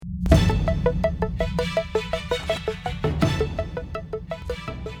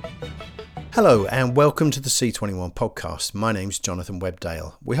Hello and welcome to the C21 podcast. My name's Jonathan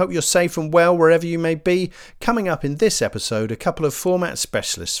Webdale. We hope you're safe and well wherever you may be. Coming up in this episode, a couple of format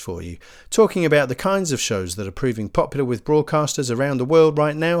specialists for you, talking about the kinds of shows that are proving popular with broadcasters around the world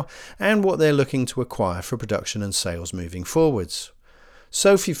right now and what they're looking to acquire for production and sales moving forwards.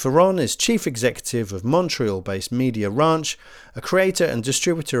 Sophie Ferron is Chief Executive of Montreal-based Media Ranch, a creator and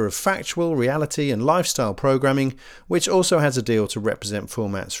distributor of factual, reality and lifestyle programming, which also has a deal to represent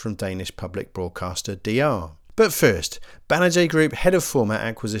formats from Danish public broadcaster DR. But first, Banijay Group Head of Format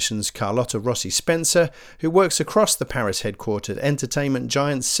Acquisitions Carlotta Rossi Spencer, who works across the Paris-headquartered entertainment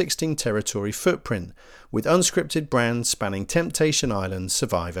giant's 16-territory footprint, with unscripted brands spanning Temptation Island,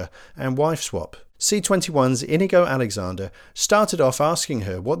 Survivor and Wife Swap. C21's Inigo Alexander started off asking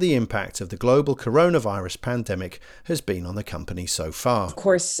her what the impact of the global coronavirus pandemic has been on the company so far. Of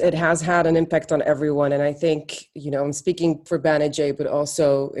course, it has had an impact on everyone. And I think, I'm speaking for Banijay, but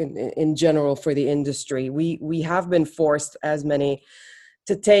also in general for the industry. We have been forced, as many,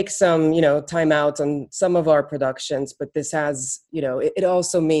 to take some, time out on some of our productions. But this has, it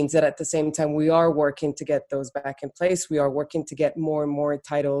also means that at the same time, we are working to get those back in place. We are working to get more and more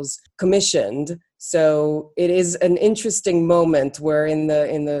titles commissioned. So it is an interesting moment where in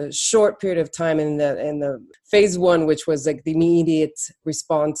the short period of time in the phase one, which was like the immediate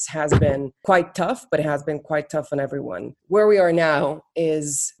response, has been quite tough, but it has been quite tough on everyone. Where we are now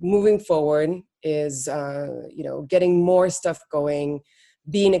is moving forward, is getting more stuff going,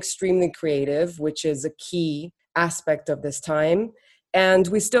 being extremely creative, which is a key aspect of this time. And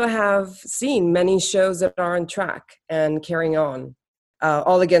we still have seen many shows that are on track and carrying on.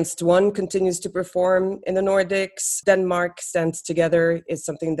 All Against One continues to perform in the Nordics. Denmark Stands Together is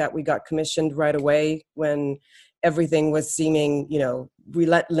something that we got commissioned right away when everything was seeming,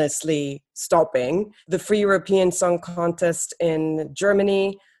 relentlessly stopping. The Free European Song Contest in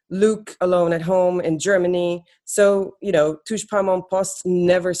Germany, Luke Alone at Home in Germany. So, Touche pas mon poste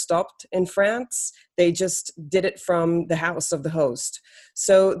never stopped in France. They just did it from the house of the host.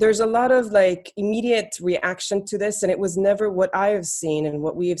 So there's a lot of immediate reaction to this. And it was never what I have seen and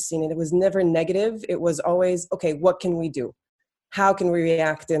what we have seen. And it was never negative. It was always, okay, what can we do? How can we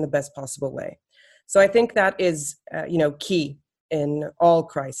react in the best possible way? So I think that is, key in all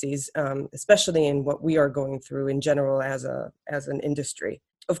crises, especially in what we are going through in general as an industry.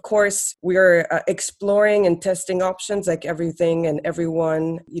 Of course, we're exploring and testing options like everything and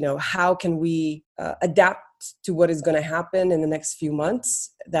everyone. How can we adapt to what is going to happen in the next few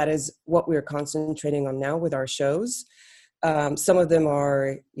months? That is what we're concentrating on now with our shows. Some of them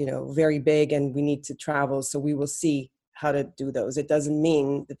are, very big and we need to travel. So we will see how to do those. It doesn't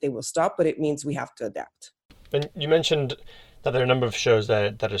mean that they will stop, but it means we have to adapt. And you mentioned that there are a number of shows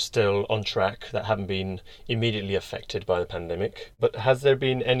there that are still on track that haven't been immediately affected by the pandemic. But has there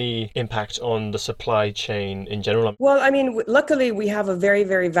been any impact on the supply chain in general? Well, luckily we have a very,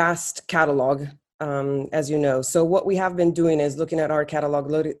 very vast catalog, as you know. So what we have been doing is looking at our catalog,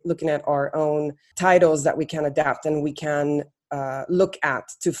 looking at our own titles that we can adapt and we can look at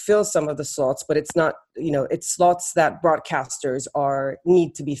to fill some of the slots, but it's not, it's slots that broadcasters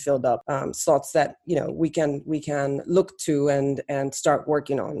need to be filled up, slots that, we can look to and start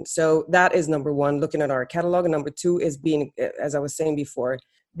working on. So that is number one, looking at our catalog. And number two is being, as I was saying before,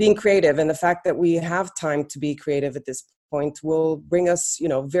 being creative. And the fact that we have time to be creative at this point will bring us,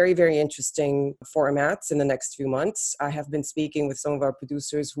 very, very interesting formats in the next few months. I have been speaking with some of our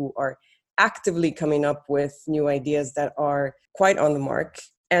producers who are actively coming up with new ideas that are quite on the mark.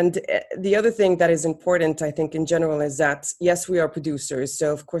 And the other thing that is important, I think, in general, is that, yes, we are producers.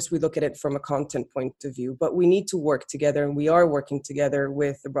 So, of course, we look at it from a content point of view, but we need to work together, and we are working together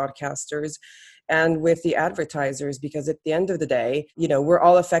with the broadcasters and with the advertisers, because at the end of the day, we're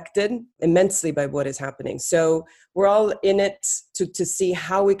all affected immensely by what is happening. So we're all in it to see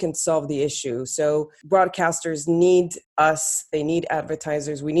how we can solve the issue. So broadcasters need us, they need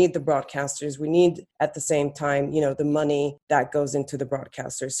advertisers, we need the broadcasters, we need at the same time, the money that goes into the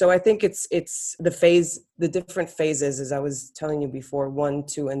broadcasters. So I think it's the different phases, as I was telling you before, 1,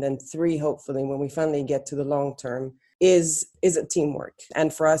 2, and then 3, hopefully, when we finally get to the long term, is a teamwork.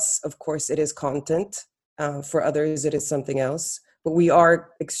 And for us, of course, it is content. For others, it is something else. But we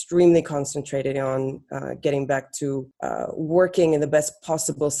are extremely concentrated on getting back to working in the best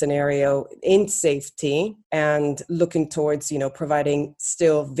possible scenario in safety and looking towards, providing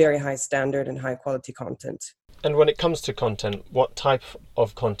still very high standard and high quality content. And when it comes to content, what type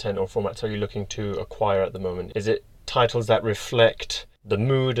of content or formats are you looking to acquire at the moment? Is it titles that reflect the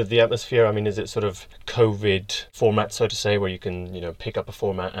mood of the atmosphere? I mean, is it sort of COVID format, so to say, where you can, pick up a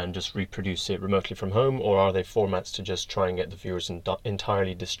format and just reproduce it remotely from home? Or are they formats to just try and get the viewers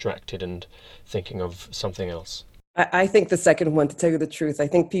entirely distracted and thinking of something else? I think the second one, to tell you the truth. I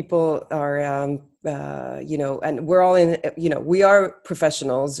think people are, and we're all in, we are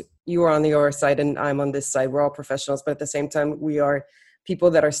professionals. You are on your side and I'm on this side. We're all professionals, but at the same time, we are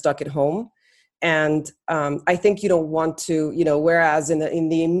people that are stuck at home. And I think you don't want to, whereas in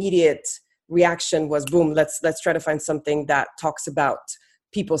the immediate reaction was, boom, let's try to find something that talks about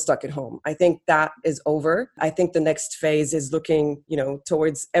people stuck at home. I think that is over. I think the next phase is looking,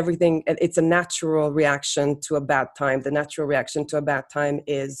 towards everything. It's a natural reaction to a bad time. The natural reaction to a bad time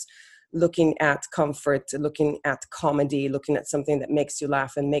is looking at comfort, looking at comedy, looking at something that makes you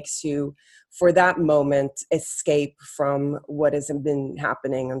laugh and makes you, for that moment, escape from what has been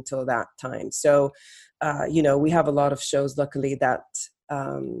happening until that time. So, we have a lot of shows, luckily, that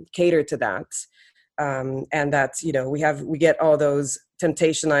cater to that. And that, we get all those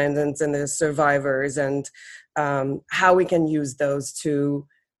Temptation Islands and the Survivors, and how we can use those to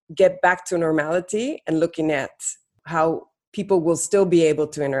get back to normality, and looking at how people will still be able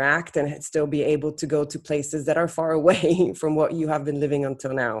to interact and still be able to go to places that are far away from what you have been living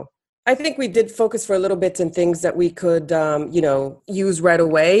until now. I think we did focus for a little bit in things that we could, use right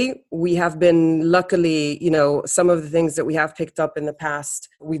away. We have been, luckily, some of the things that we have picked up in the past,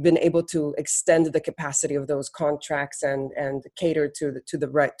 we've been able to extend the capacity of those contracts and cater to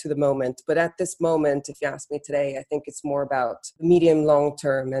the moment. But at this moment, if you ask me today, I think it's more about medium, long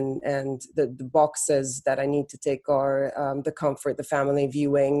term, and the boxes that I need to take are the comfort, the family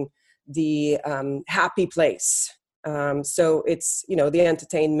viewing, the happy place. So it's, the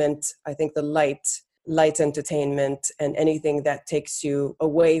entertainment, I think the light entertainment, and anything that takes you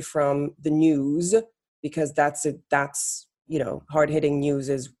away from the news, because that's hard-hitting news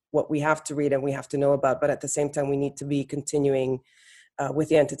is what we have to read and we have to know about. But at the same time, we need to be continuing with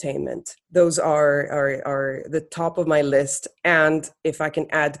the entertainment. Those are the top of my list. And if I can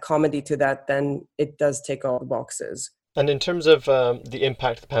add comedy to that, then it does take all the boxes. And in terms of the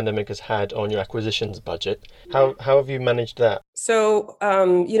impact the pandemic has had on your acquisitions budget, how have you managed that? So,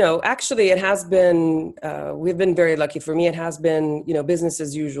 actually it has been, we've been very lucky. For me, it has been, business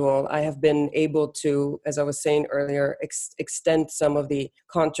as usual. I have been able to, as I was saying earlier, extend some of the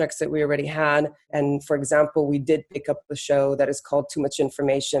contracts that we already had. And for example, we did pick up a show that is called Too Much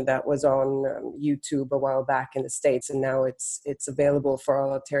Information that was on YouTube a while back in the States. And now it's available for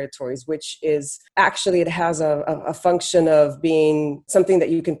all our territories, which is actually, it has a function of being something that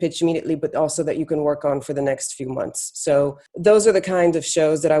you can pitch immediately, but also that you can work on for the next few months. So those are the kind of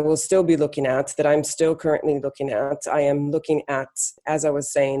shows that I will still be looking at, that I'm still currently looking at. I am looking at, as I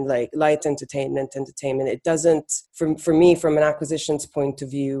was saying, like light entertainment. It doesn't, for me, from an acquisitions point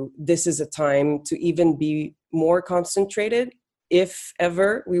of view, this is a time to even be more concentrated, if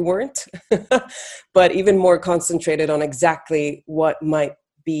ever we weren't, but even more concentrated on exactly what might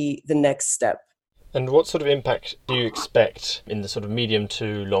be the next step. And what sort of impact do you expect in the sort of medium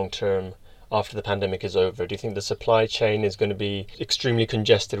to long term after the pandemic is over? Do you think the supply chain is going to be extremely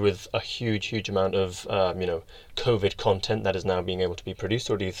congested with a huge amount of, COVID content that is now being able to be produced?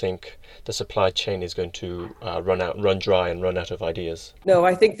 Or do you think the supply chain is going to run dry and run out of ideas? No,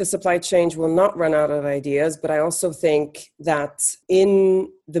 I think the supply chain will not run out of ideas, but I also think that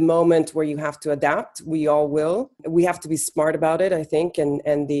in the moment where you have to adapt, we all will. We have to be smart about it, I think,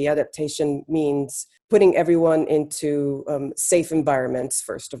 and the adaptation means putting everyone into safe environments,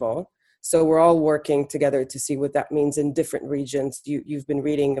 first of all. So we're all working together to see what that means in different regions. You've been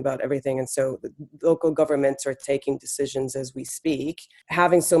reading about everything. And so the local governments are taking decisions as we speak.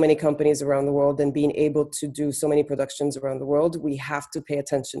 Having so many companies around the world and being able to do so many productions around the world, we have to pay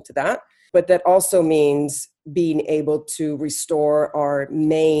attention to that. But that also means being able to restore our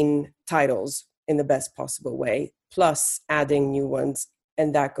main titles in the best possible way, plus adding new ones.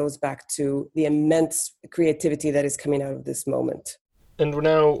 And that goes back to the immense creativity that is coming out of this moment. And we're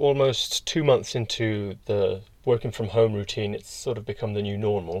now almost 2 months into the working from home routine. It's sort of become the new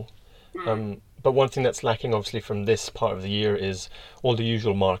normal. But one thing that's lacking, obviously, from this part of the year is all the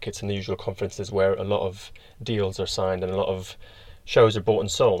usual markets and the usual conferences where a lot of deals are signed and a lot of shows are bought and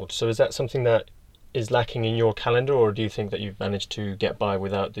sold. So is that something that is lacking in your calendar, or do you think that you've managed to get by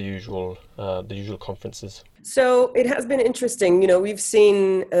without the usual conferences? So it has been interesting. We've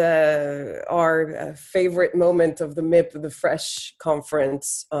seen our favorite moment of the MIP, the Fresh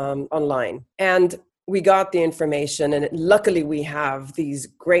conference, online. And we got the information, and luckily we have these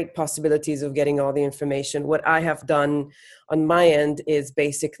great possibilities of getting all the information. What I have done on my end is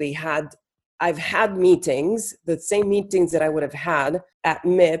basically had I've had meetings, the same meetings that I would have had at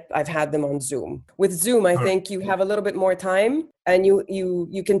MIP, I've had them on Zoom. With Zoom, I think you have a little bit more time, and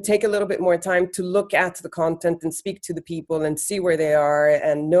you can take a little bit more time to look at the content and speak to the people and see where they are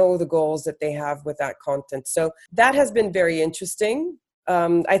and know the goals that they have with that content. So that has been very interesting.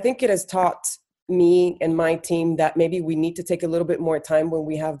 I think it has taught me and my team that maybe we need to take a little bit more time when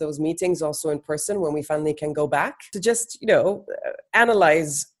we have those meetings also in person, when we finally can go back to just,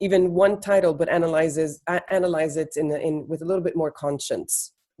 analyze even one title, but analyze it in with a little bit more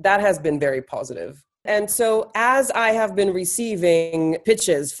conscience. That has been very positive. And so as I have been receiving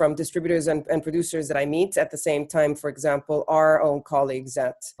pitches from distributors and producers that I meet at the same time, for example, our own colleagues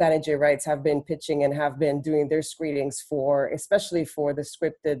at Banijay Rights have been pitching and have been doing their screenings especially for the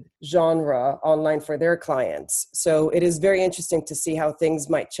scripted genre online for their clients. So it is very interesting to see how things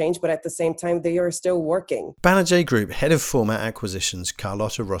might change, but at the same time, they are still working. Banijay Group Head of Format Acquisitions,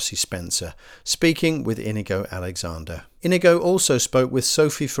 Carlotta Rossi Spencer, speaking with Inigo Alexander. Inigo also spoke with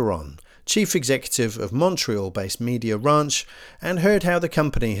Sophie Ferron, Chief Executive of Montreal-based Media Ranch, and heard how the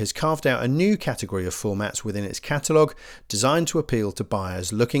company has carved out a new category of formats within its catalogue designed to appeal to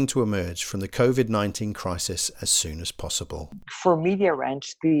buyers looking to emerge from the COVID-19 crisis as soon as possible. For Media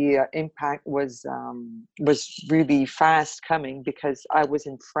Ranch, the impact was really fast coming because I was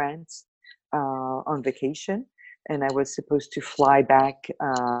in France on vacation. And I was supposed to fly back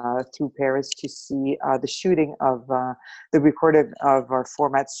through Paris to see the shooting of the recording of our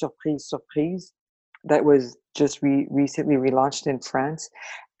format Surprise that was just recently relaunched in France.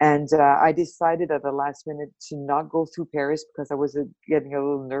 And I decided at the last minute to not go through Paris because I was getting a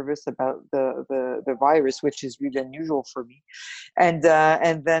little nervous about the virus, which is really unusual for me. And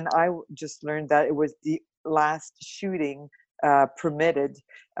then I just learned that it was the last shooting permitted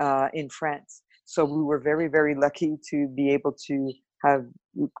in France. So we were very, very lucky to be able to have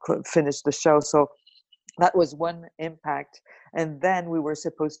finished the show. So that was one impact. And then we were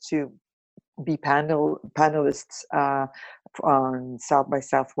supposed to be panelists on South by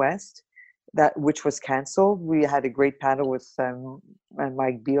Southwest, which was canceled. We had a great panel with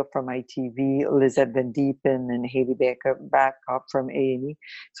Mike Beale from ITV, Lizette Van Diepen, and Haley Backup from A&E.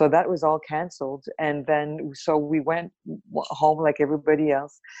 So that was all canceled. And then, so we went home like everybody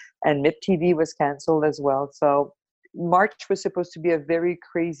else. And MIP TV was canceled as well. So March was supposed to be a very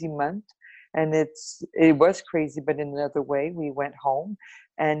crazy month. And it was crazy, but in another way. We went home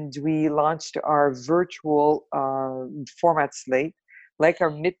and we launched our virtual format slate, like our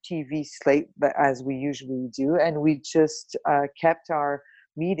MIP TV slate, as we usually do. And we just kept our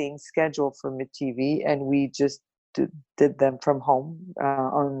meetings scheduled for MIP TV, and we just did them from home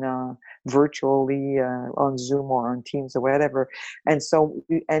on virtually on Zoom or on Teams or whatever. And so,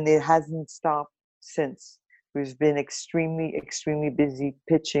 and it hasn't stopped since. We've been extremely, extremely busy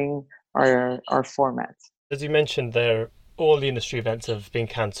pitching our formats. As you mentioned there, all the industry events have been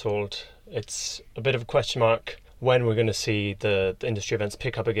cancelled. It's a bit of a question mark when we're going to see the industry events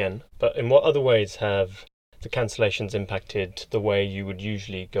pick up again. But in what other ways have the cancellations impacted the way you would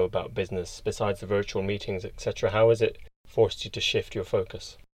usually go about business besides the virtual meetings, etc.? How has it forced you to shift your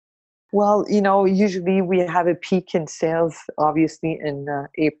focus? Well, usually we have a peak in sales, obviously, in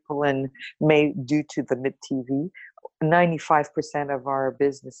April and May due to the MIP TV. 95% of our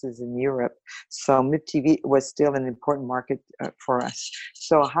business is in Europe. So MIP TV was still an important market for us.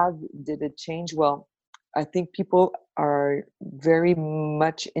 So how did it change? Well, I think people are very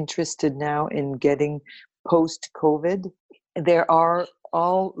much interested now in getting post-COVID. They are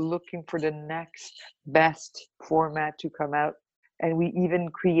all looking for the next best format to come out. And we even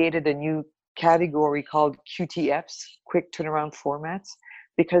created a new category called QTFs, quick turnaround formats,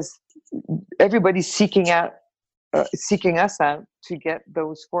 because everybody's seeking us out to get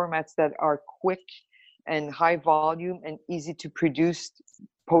those formats that are quick and high volume and easy to produce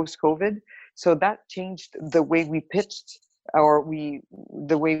post-COVID. So that changed the way we pitched, or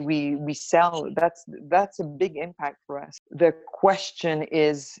the way we sell. That's a big impact for us. The question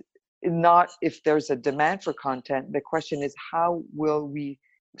is not if there's a demand for content. The question is, how will we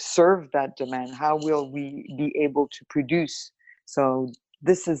serve that demand? How will we be able to produce? So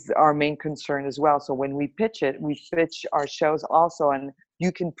this is our main concern as well. So when we pitch our shows also, and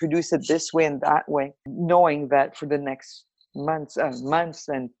you can produce it this way and that way, knowing that for the next months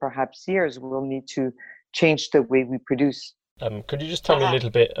and perhaps years, we'll need to change the way we produce. Could you just tell me a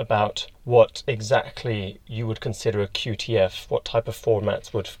little bit about what exactly you would consider a QTF? What type of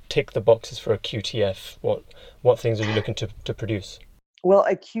formats would tick the boxes for a QTF? What things are you looking to produce? Well,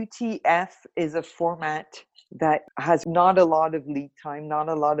 a QTF is a format that has not a lot of lead time, not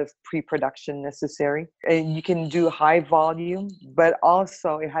a lot of pre-production necessary. And you can do high volume, but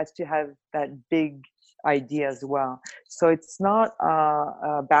also it has to have that big idea as well. So it's not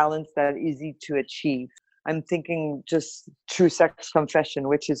a balance that easy to achieve. I'm thinking just True Sex Confession,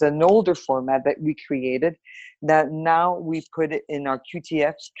 which is an older format that we created, that now we put it in our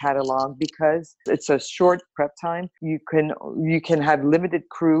QTF catalog because it's a short prep time. You can have limited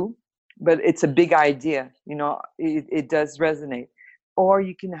crew, but it's a big idea. It does resonate. Or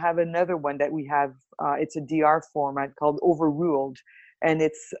you can have another one that we have. It's a DR format called Overruled, and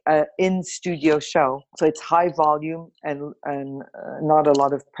it's an in-studio show. So it's high volume and not a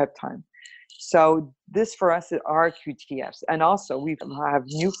lot of prep time. So this for us are QTFs. And also we have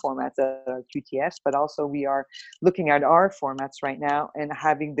new formats that are QTFs, but also we are looking at our formats right now and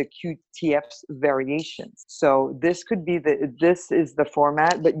having the QTFs variations. So this is the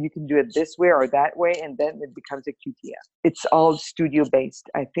format, but you can do it this way or that way, and then it becomes a QTF. It's all studio based.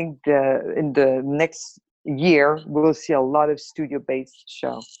 I think in the next year, we'll see a lot of studio-based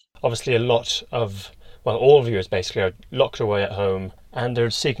show. Obviously, all viewers basically are locked away at home, and they're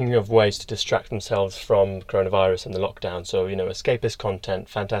seeking of ways to distract themselves from coronavirus and the lockdown. So, escapist content,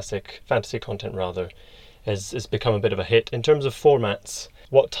 fantasy content rather, has become a bit of a hit. In terms of formats,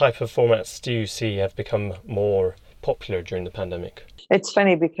 what type of formats do you see have become more popular during the pandemic? It's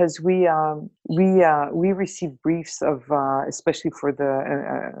funny because we receive briefs of especially for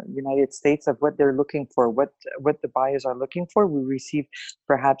the United States of what they're looking for, what the buyers are looking for. We receive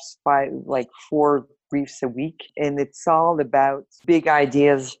perhaps 4 briefs a week, and it's all about big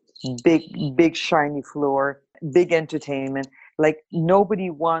ideas, big shiny floor, big entertainment. Like nobody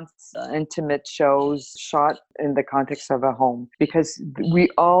wants intimate shows shot in the context of a home, because we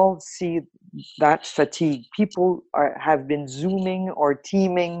all see that fatigue. People have been Zooming or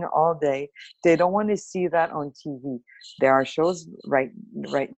teaming all day. They don't want to see that on TV. There are shows right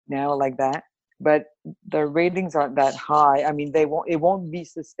now like that, but the ratings aren't that high. I mean, it won't be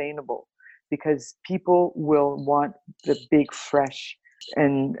sustainable, because people will want the big, fresh,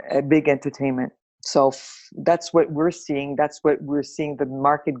 and big entertainment. So that's what we're seeing. That's what we're seeing the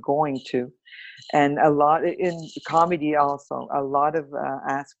market going to. And a lot in comedy also, a lot of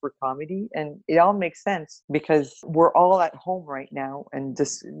ask for comedy. And it all makes sense because we're all at home right now and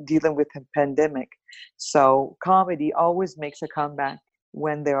just dealing with the pandemic. So comedy always makes a comeback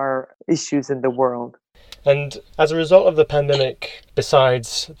when there are issues in the world. And as a result of the pandemic,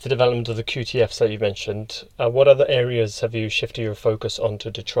 besides the development of the QTFs that you mentioned, what other areas have you shifted your focus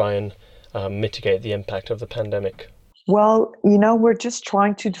onto to try and mitigate the impact of the pandemic? Well, we're just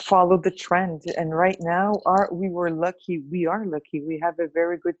trying to follow the trend. And right now, we are lucky. We have a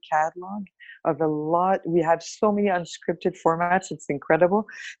very good catalog of we have so many unscripted formats. It's incredible.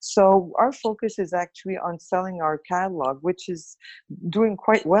 So our focus is actually on selling our catalog, which is doing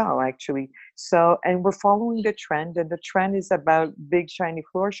quite well, actually. So, and we're following the trend, and the trend is about big, shiny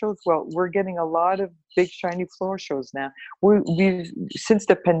floor shows. Well, we're getting a lot of big, shiny floor shows now. Since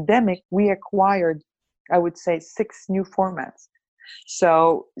the pandemic, we acquired, I would say, 6 new formats.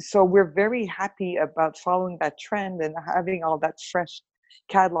 So we're very happy about following that trend and having all that fresh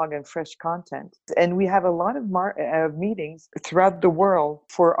catalog and fresh content. And we have a lot of meetings throughout the world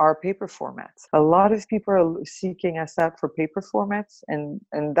for our paper formats. A lot of people are seeking us out for paper formats, and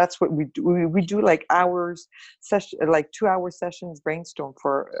that's what we do. We do like 2-hour sessions brainstorm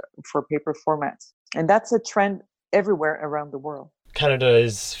for paper formats, and that's a trend everywhere around the world. Canada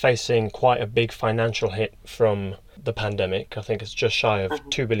is facing quite a big financial hit from the pandemic. I think it's just shy of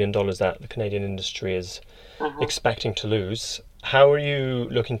 $2 billion that the Canadian industry is expecting to lose. How are you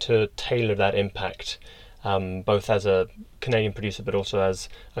looking to tailor that impact, both as a Canadian producer but also as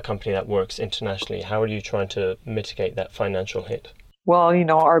a company that works internationally? How are you trying to mitigate that financial hit? Well,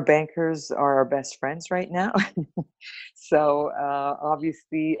 our bankers are our best friends right now. So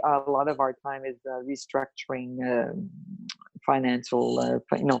obviously a lot of our time is restructuring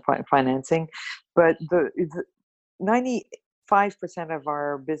financing, but the 95% of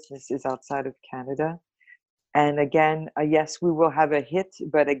our business is outside of Canada. And again, yes, we will have a hit,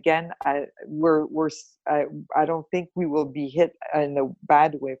 but again, I don't think we will be hit in a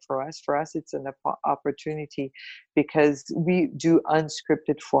bad way for us. For us, it's an opportunity because we do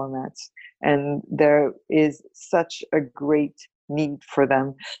unscripted formats, and there is such a great need for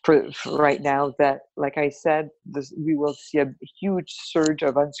them for right now that, like I said, we will see a huge surge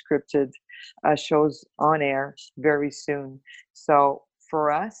of unscripted shows on air very soon. So for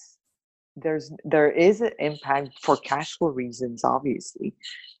us, there is an impact for cash flow reasons, obviously,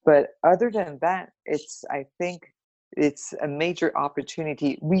 but other than that, I think It's a major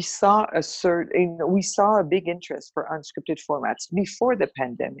opportunity. We saw a big interest for unscripted formats before the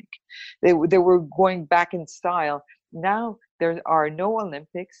pandemic. They were going back in style. Now there are no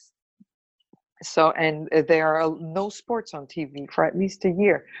Olympics, and there are no sports on TV for at least a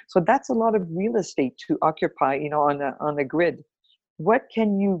year. So that's a lot of real estate to occupy, on a grid. What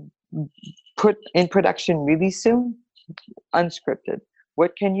can you put in production really soon? Unscripted.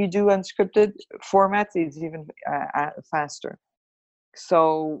 What can you do unscripted formats is even faster.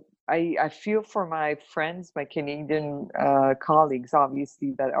 So I feel for my friends, my Canadian colleagues,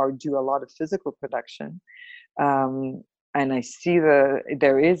 obviously, that do a lot of physical production. And I see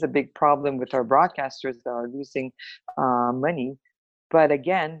there is a big problem with our broadcasters that are losing money. But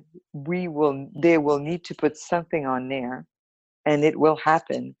again, they will need to put something on there, and it will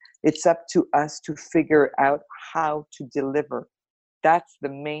happen. It's up to us to figure out how to deliver. That's the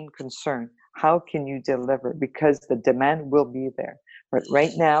main concern. How can you deliver? Because the demand will be there. But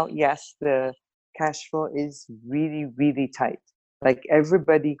right now, yes, the cash flow is really, really tight, like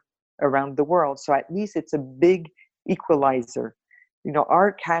everybody around the world. So at least it's a big equalizer.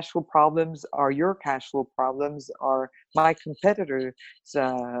 Our cash flow problems are your cash flow problems, are my competitors'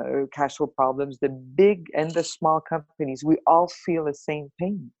 cash flow problems. The big and the small companies, we all feel the same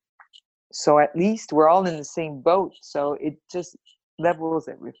pain. So at least we're all in the same boat. So it just levels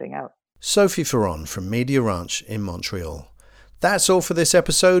everything out. Sophie Ferron from Media Ranch in Montreal. That's all for this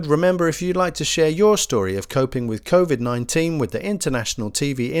episode. Remember, if you'd like to share your story of coping with COVID-19 with the international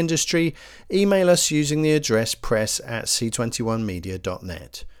TV industry, email us using the address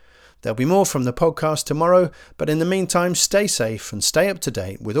press@c21media.net. There'll be more from the podcast tomorrow, but in the meantime, stay safe and stay up to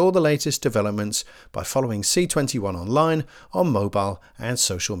date with all the latest developments by following C21 online on mobile and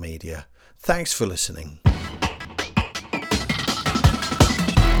social media. Thanks for listening.